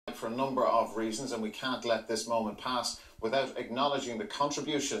for a number of reasons, and we can't let this moment pass without acknowledging the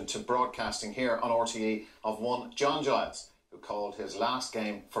contribution to broadcasting here on RTE of one John Giles, who called his last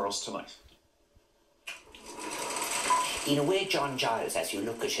game for us tonight. In a way, John Giles, as you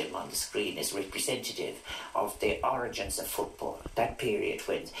look at him on the screen, is representative of the origins of football, that period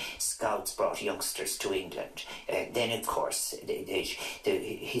when scouts brought youngsters to England. Then, of course,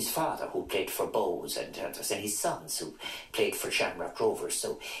 his father, who played for Bows, and his sons, who played for Shamrock Rovers.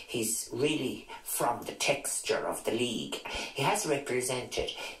 So he's really from the texture of the league. He has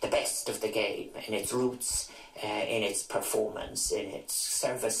represented the best of the game in its roots, in its performance, in its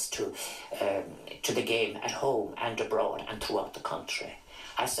service to the game at home and abroad and throughout the country.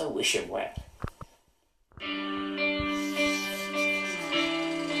 I so wish him well.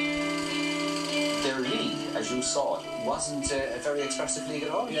 Their league, as you saw, wasn't a very expressive league at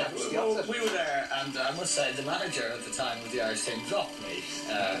all. Yeah, well, we were there, and I must say the manager at the time of the Irish team dropped me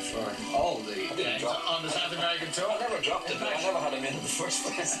for all the games on the South American tour. I never dropped him. I never had him in the first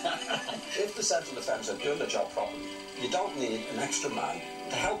place. If the central defence are doing the job properly, you don't need an extra man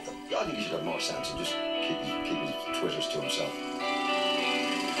to help them. I think he should have more sense and just keep his twitters to himself.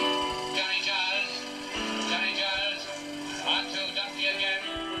 Johnny Giles, on to Dunphy again.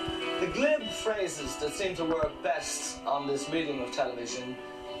 The glib phrases that seem to work best on this medium of television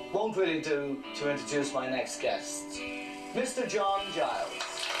won't really do to introduce my next guest, Mr. John Giles.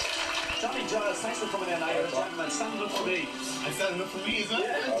 Johnny Giles, thanks for coming in. Gentlemen, stand up for me. I'm standing up for me, is that?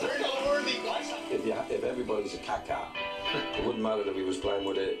 Yeah. Very worthy. If everybody's a caca, it wouldn't matter if he was playing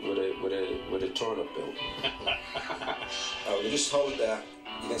with a turnip bill. You just hold there.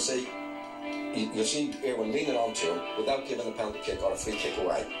 You can see. You see Eamon leaning onto him without giving a penalty kick or a free kick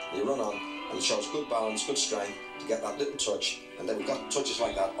away. You run on, and it shows good balance, good strength to get that little touch. And then we've got touches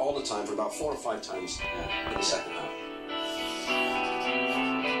like that all the time for about 4 or 5 times in the second half.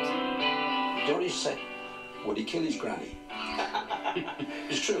 You know what he used to say? Would he kill his granny?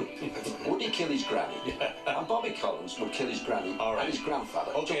 It's true. Would he kill his granny? And Bobby Collins would kill his granny and his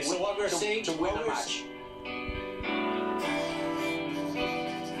grandfather. Okay, so what we're seeing to win a match.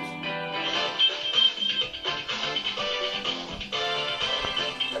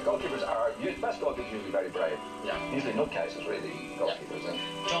 Goalkeepers are, best goalkeepers usually very brave. Yeah. Usually nutcases, really, goalkeepers. Yeah.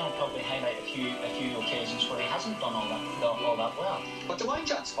 John will probably highlight a few occasions where he hasn't done all that well. But to mind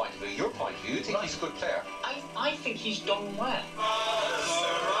John's point of view, your point of view, you think he's a good player? I think he's done well.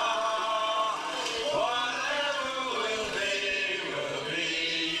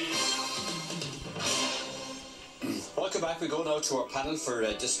 Welcome back. We go now to our panel for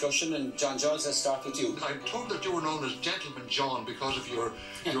discussion, and John Giles, let's start with you. I'm told that you were known as Gentleman John because of your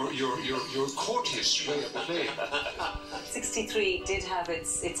courteous way of playing. 63 did have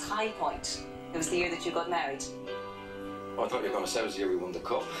its high point. It was the year that you got married. Oh, I thought you were going to say it was the year we won the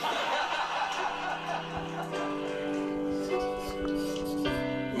cup.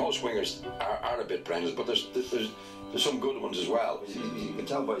 Most wingers are a bit brainless, but there's some good ones as well. You can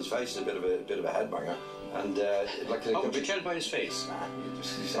tell by his face he's a bit of a headbanger. And How would you tell by his face?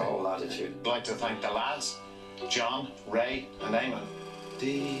 His whole attitude. I'd like to thank the lads, John, Ray and Eamon.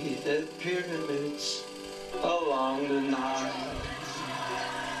 The pyramids along the Nile.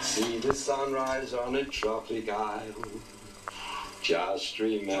 See the sunrise on a tropic isle. Just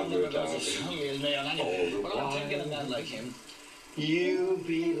remember, darling, But I'm thinking a man like him. you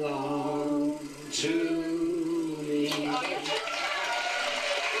belong to me.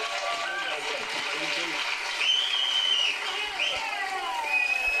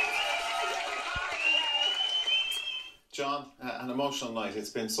 John, an emotional night. It's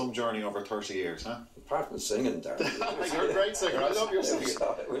been some journey over 30 years, huh? Apart from singing, Darragh. You're a great singer. I love your singing.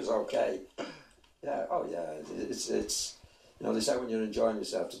 It was okay. Yeah, oh yeah. It's you know, they say when you're enjoying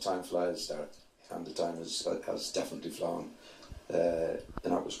yourself, the time flies, Darragh. And the time has definitely flown. It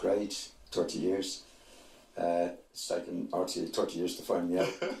was great. 30 years. It's taken RTE 30 years to find me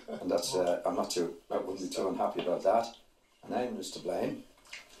out, and that's I wouldn't be too unhappy about that. And Eamon is to blame.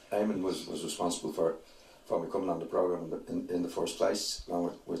 Eamon was responsible for me coming on the programme in the first place,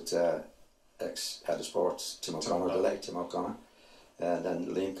 along with ex-head of sports, Tim O'Connor, the late Tim O'Connor. And then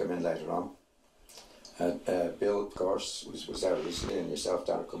Liam came in later on. Bill, of course, was there recently, and yourself,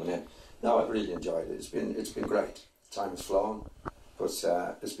 Darragh, coming in. No, I've really enjoyed it. It's been great. Time has flown, but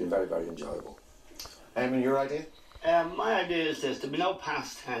it's been very, very enjoyable. Eamon, your idea? My idea is this: there'll be no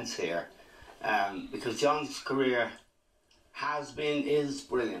past tense here, because John's career is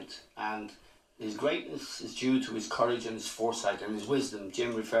brilliant, and his greatness is due to his courage and his foresight and his wisdom.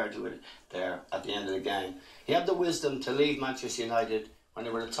 Jim referred to it there at the end of the game. He had the wisdom to leave Manchester United when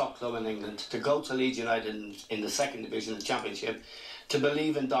they were the top club in England, to go to Leeds United in the second division of the Championship, to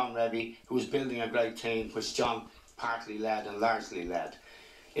believe in Don Revie, who was building a great team, which John partly led and largely led.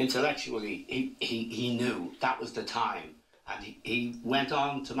 Intellectually, he knew that was the time. And he went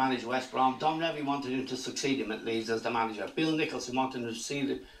on to manage West Brom. Don Revie wanted him to succeed him at Leeds as the manager. Bill Nicholson wanted him to succeed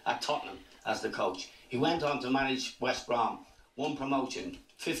him at Tottenham as the coach. He went on to manage West Brom, won promotion,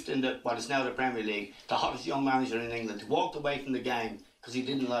 fifth in what is now the Premier League, the hottest young manager in England. He walked away from the game because he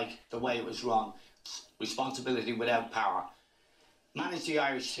didn't like the way it was run. Responsibility without power. Managed the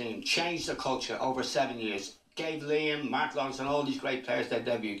Irish team, changed the culture over 7 years, gave Liam, Mark Lawrence and all these great players their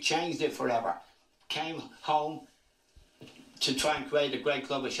debut, changed it forever. Came home to try and create a great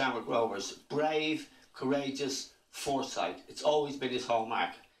club of Shamrock Rovers. Brave, courageous, foresight. It's always been his hallmark.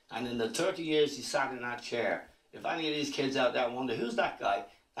 And in the 30 years he sat in that chair, if any of these kids out there wonder, who's that guy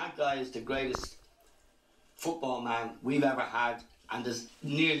is the greatest football man we've ever had and there's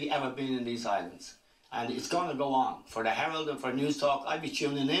nearly ever been in these islands. And it's going to go on. For the Herald and for News Talk, I'd be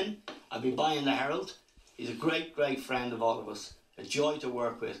tuning in. I'd be buying the Herald. He's a great, great friend of all of us. A joy to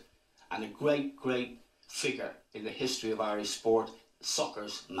work with. And a great, great figure in the history of Irish sport.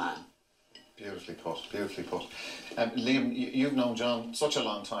 Soccer's man. Beautifully put, beautifully put. Liam, you've known John such a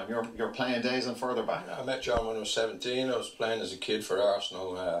long time. You're playing days and further back. I met John when I was 17. I was playing as a kid for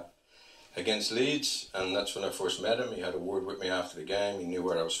Arsenal against Leeds, and that's when I first met him. He had a word with me after the game. He knew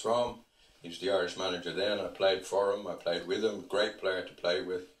where I was from. He was the Irish manager then. I played for him. I played with him. Great player to play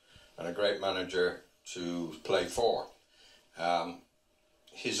with, and a great manager to play for.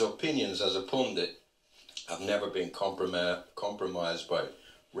 His opinions as a pundit have never been compromised by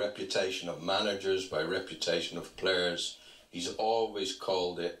reputation of managers, by reputation of players. He's always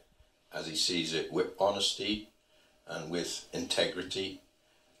called it as he sees it, with honesty and with integrity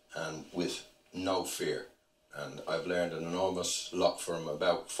and with no fear. And I've learned an enormous lot from him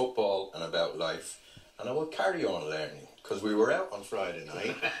about football and about life, and I will carry on learning because we were out on Friday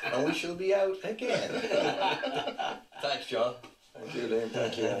night and we shall be out again. Thanks, John. Thank you, Liam.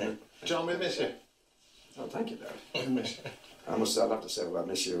 Thank you, Eamon. John, we miss you. Oh, thank you, Larry. We miss you. I'll have to say, well, I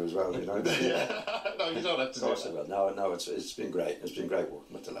miss you as well, you know. No, you don't have to do that. No, it's been great. It's been great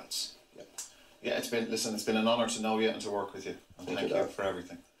working with the lads. Yeah, it's been an honour to know you and to work with you. And thank you for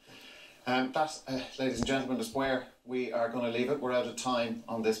everything. That, ladies and gentlemen, is where we are going to leave it. We're out of time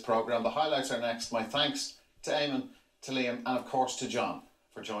on this programme. The highlights are next. My thanks to Eamon, to Liam and of course to John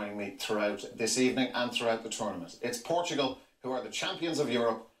for joining me throughout this evening and throughout the tournament. It's Portugal who are the champions of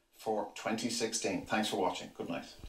Europe for 2016. Thanks for watching. Good night.